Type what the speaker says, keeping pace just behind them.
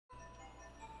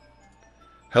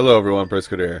Hello everyone,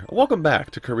 Briscoe here. Welcome back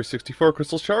to Kirby 64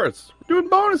 Crystal Shards. We're doing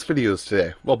bonus videos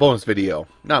today. Well, bonus video,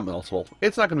 not multiple.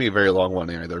 It's not going to be a very long one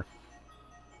either.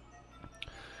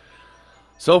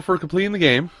 So for completing the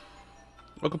game,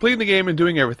 and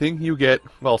doing everything, you get,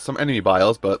 well, some enemy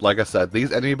bios, but like I said,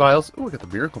 these enemy bios... Ooh, I got the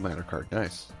Miracle Matter card,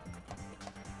 nice.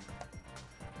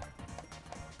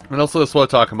 And also this is what I'm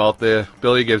talking about, the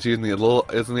ability gives you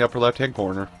is in the upper left hand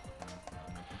corner.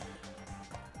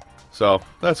 So,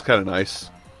 that's kind of nice.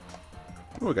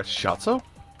 Oh, we got Shatso?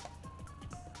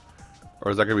 Or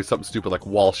is that going to be something stupid like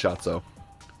Wall Shatso?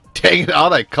 Dang it,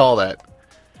 how'd I call that?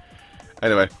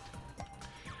 Anyway,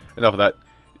 enough of that.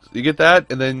 You get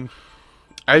that, and then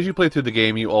as you play through the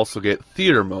game, you also get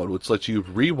Theater Mode, which lets you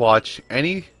rewatch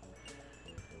any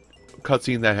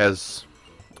cutscene that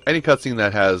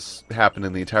has happened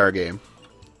in the entire game.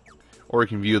 Or you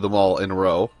can view them all in a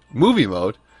row. Movie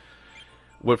Mode.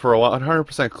 But for a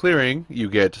 100% clearing, you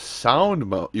get sound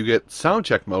mode. You get sound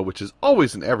check mode, which is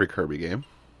always in every Kirby game.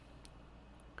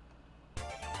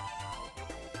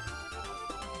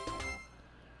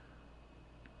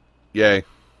 Yay!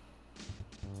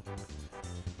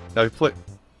 Now you play.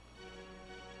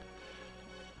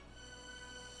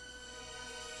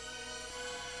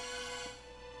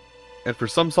 And for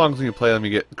some songs, when you play them,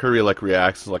 you get Kirby like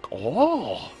reacts like,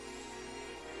 "Oh."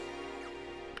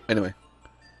 Anyway.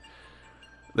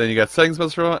 Then you got settings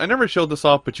mode. I never showed this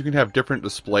off, but you can have different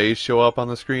displays show up on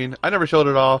the screen. I never showed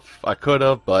it off. I could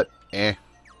have, but eh.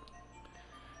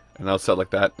 And I'll set like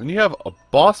that. And you have a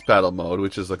boss battle mode,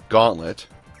 which is a gauntlet.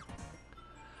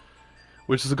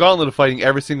 Which is a gauntlet of fighting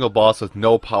every single boss with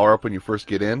no power up when you first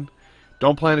get in.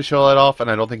 Don't plan to show that off,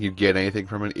 and I don't think you get anything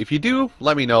from it. If you do,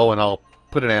 let me know, and I'll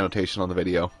put an annotation on the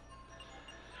video.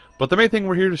 But the main thing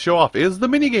we're here to show off is the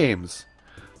minigames.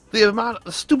 The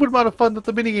stupid amount of fun that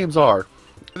the minigames are.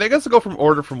 And I guess to go from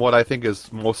order from what I think is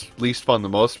least fun to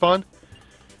most fun,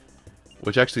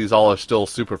 which actually is all are still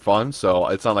super fun, so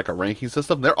it's not like a ranking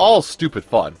system. They're all stupid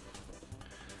fun.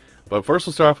 But first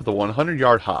we'll start off with the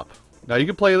 100-yard hop. Now you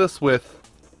can play this with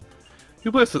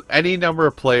any number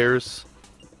of players,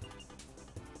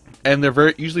 and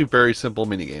they're usually very simple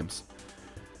minigames.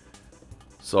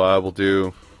 So I will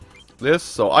do this,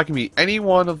 so I can be any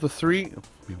one of the three.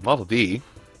 Model D.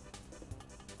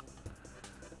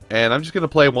 And I'm just going to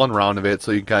play one round of it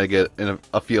so you can kind of get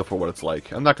a feel for what it's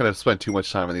like. I'm not going to spend too much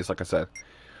time on these, like I said.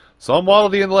 So I'm Waddle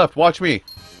Dee on the left. Watch me.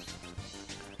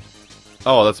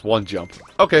 Oh, that's one jump.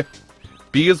 Okay.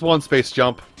 B is one space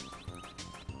jump.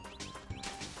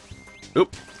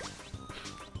 Oop.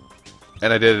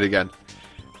 And I did it again.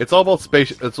 It's all about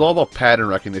it's all about pattern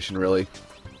recognition, really.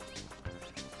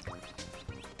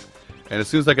 And as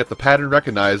soon as I get the pattern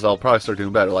recognized, I'll probably start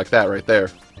doing better, like that right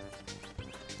there.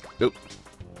 Oop.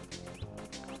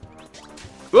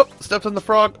 Whoop! Stepped on the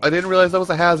frog. I didn't realize that was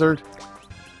a hazard.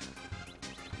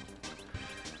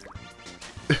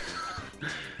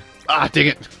 Ah, dang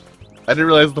it! I didn't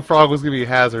realize the frog was gonna be a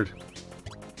hazard.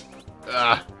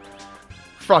 Ah,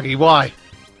 Froggy, why?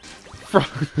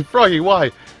 Froggy,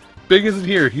 why? Big isn't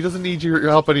here. He doesn't need your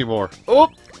help anymore. Oh,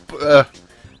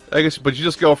 I guess, but you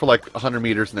just go for like 100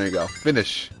 meters and there you go.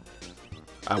 Finish.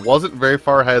 I wasn't very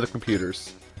far ahead of the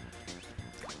computers.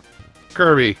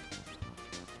 Kirby,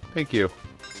 thank you.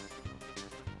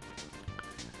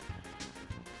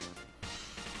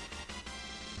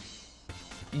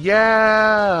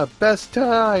 Yeah! Best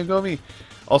time! Go me!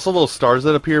 Also, those stars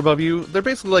that appear above you, they're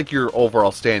basically like your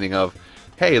overall standing of,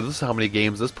 hey, this is how many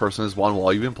games this person has won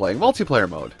while you've been playing multiplayer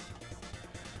mode.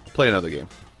 Play another game.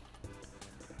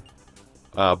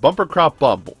 Bumper Crop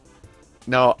Bump.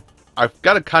 Now, I've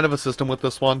got a kind of a system with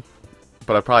this one,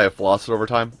 but I probably have lost it over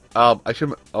time. I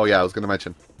should... Oh yeah, I was going to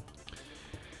mention.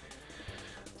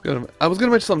 I was going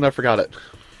to mention something, I forgot it.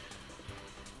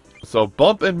 So,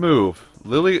 bump and move.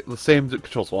 Literally the same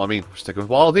controls. Well, I mean, we're sticking with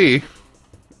Waddle Dee.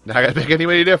 Now I gotta pick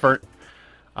anybody different.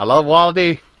 I love Waddle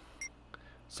Dee.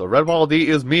 So red Waddle Dee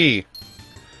is me.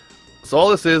 So all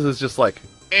this is just like,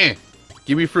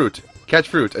 give me fruit, catch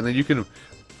fruit, and then you can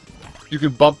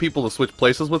bump people to switch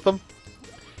places with them.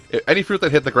 Any fruit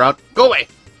that hit the ground, go away.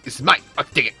 This is mine. Oh,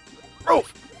 dang it.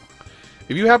 Roof.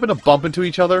 If you happen to bump into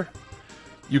each other,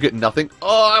 you get nothing.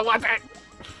 Oh, I want that.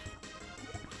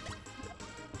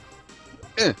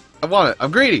 I want it. I'm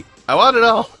greedy. I want it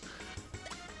all.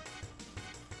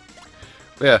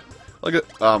 Yeah, like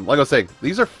I was saying,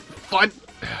 these are fun.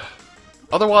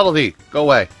 Other Waddle Dee, go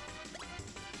away.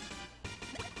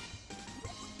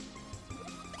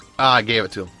 Ah, I gave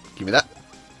it to him. Give me that.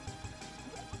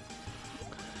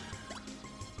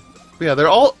 But yeah, they're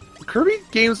all Kirby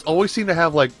games always seem to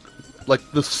have like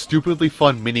the stupidly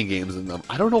fun mini games in them.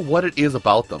 I don't know what it is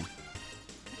about them.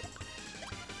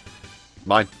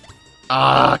 Mine.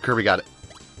 Ah, Kirby got it.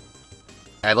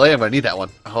 Adelaide, I'm going to need that one.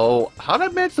 Oh, how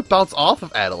did I manage to bounce off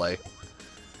of Adelaide?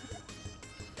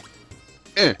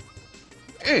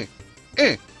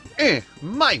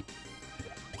 Mine.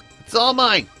 It's all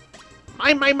mine.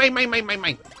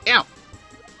 Mine. Ow.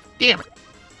 Damn it.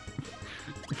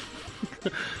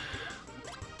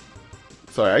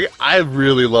 Sorry, I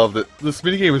really love it. This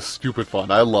minigame is stupid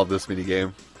fun. I love this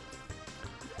minigame.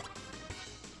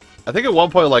 I think at one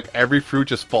point, like, every fruit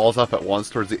just falls off at once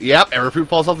towards the... Yep, every fruit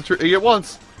falls off the tree at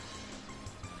once.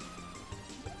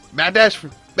 Mad dash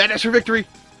for victory.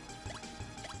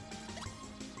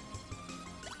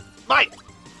 Mine.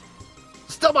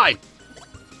 Still mine.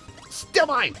 Still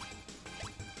mine.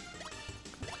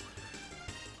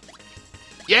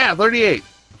 Yeah, 38.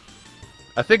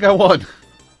 I think I won.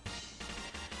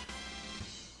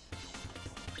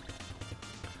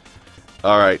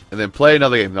 Alright, and then play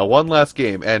another game. Now, one last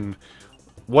game, and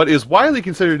what is widely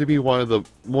considered to be one of the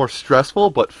more stressful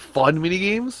but fun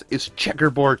minigames is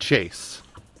Checkerboard Chase.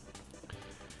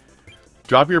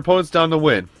 Drop your opponents down to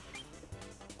win.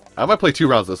 I might play 2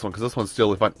 rounds of this one, because this one's still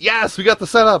really fun. Yes, we got the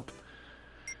setup!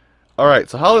 Alright,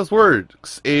 so how this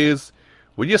works is,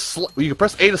 when you can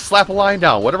press A to slap a line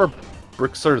down. Whatever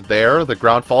bricks are there, the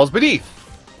ground falls beneath.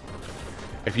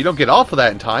 If you don't get off of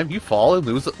that in time, you fall and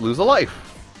lose a life.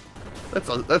 That's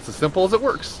as simple as it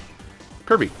works.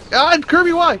 Kirby. Ah, and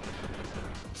Kirby, why?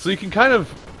 So you can kind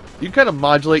of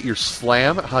modulate your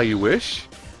slam how you wish.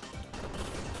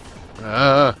 You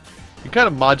kind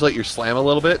of modulate your slam a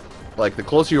little bit. Like, the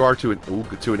closer you are to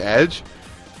an edge,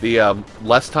 the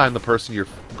less time the person you're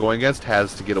going against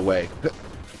has to get away.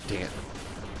 Damn.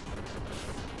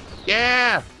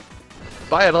 Yeah!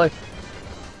 Bye, Adelaide.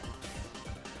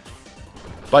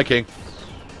 Bye, King.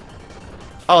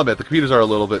 I'll admit, the computers are a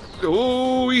little bit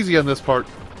easy on this part.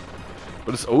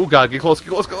 But it's... Oh, God, get close, get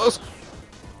close, get close!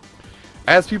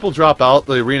 As people drop out,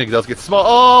 the arena does get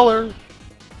smaller.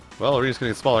 Well, the arena's gonna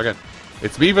get smaller again.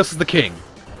 It's me versus the King.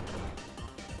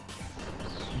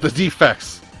 The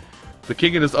defects. The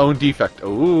King and his own defect.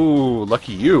 Oh,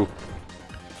 lucky you.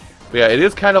 But yeah, it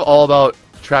is kind of all about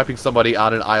trapping somebody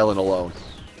on an island alone.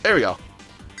 There we go.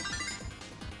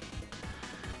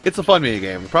 It's a fun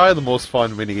minigame. Probably the most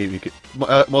fun minigame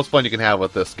most fun you can have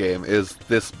with this game is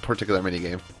this particular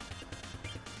minigame.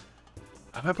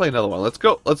 I might play another one. Let's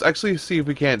go. Let's actually see if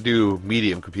we can't do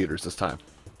medium computers this time.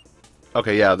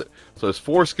 Okay, yeah. So there's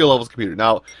 4 skill levels of computer.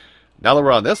 Now that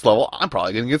we're on this level, I'm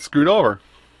probably gonna get screwed over.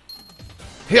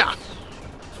 Yeah.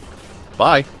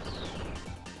 Bye.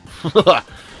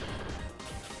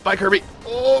 Bye, Kirby.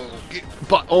 Oh,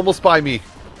 almost by me.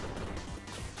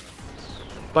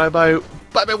 Bye,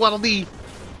 Waddle Dee.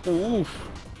 Oof.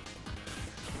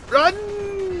 Run!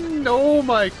 Oh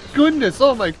my goodness!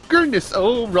 Oh my goodness!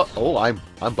 Oh, I'm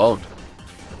boned.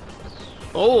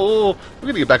 Oh, we're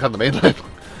gonna get back on the main line.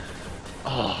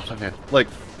 Oh man, like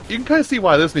you can kind of see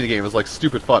why this minigame is like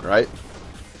stupid fun, right?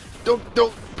 Don't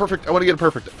perfect. I want to get it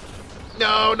perfect.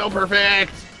 No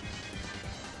perfect.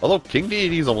 Although King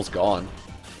Deity's almost gone.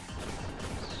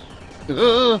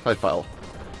 I fell.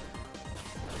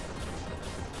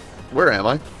 Where am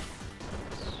I?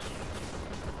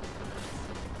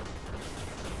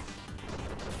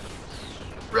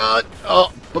 Run!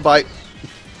 Oh, bye-bye.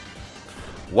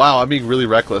 Wow, I'm being really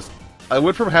reckless. I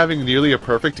went from having nearly a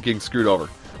perfect to getting screwed over.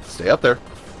 Stay up there.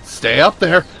 Stay up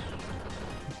there!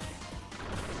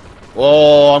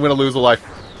 Oh, I'm gonna lose a life.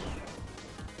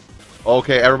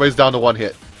 Okay, everybody's down to 1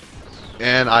 hit.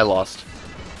 And I lost.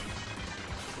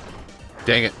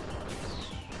 Dang it.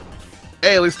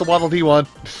 Hey, at least the Waddle Dee won.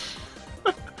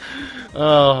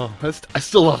 Oh, I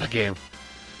still love the game.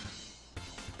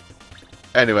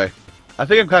 Anyway, I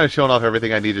think I'm kind of showing off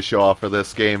everything I need to show off for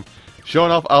this game. Showing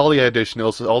off all the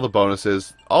additionals, all the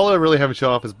bonuses. All I really haven't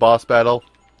shown off is boss battle.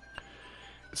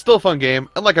 It's still a fun game,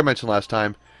 and like I mentioned last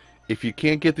time, if you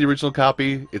can't get the original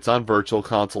copy, it's on Virtual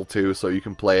Console too, so you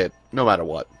can play it no matter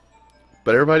what.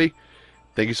 But everybody,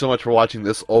 thank you so much for watching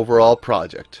this overall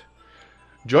project.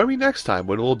 Join me next time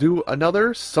when we'll do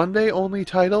another Sunday-only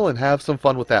title and have some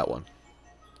fun with that one.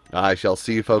 I shall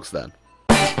see you folks then.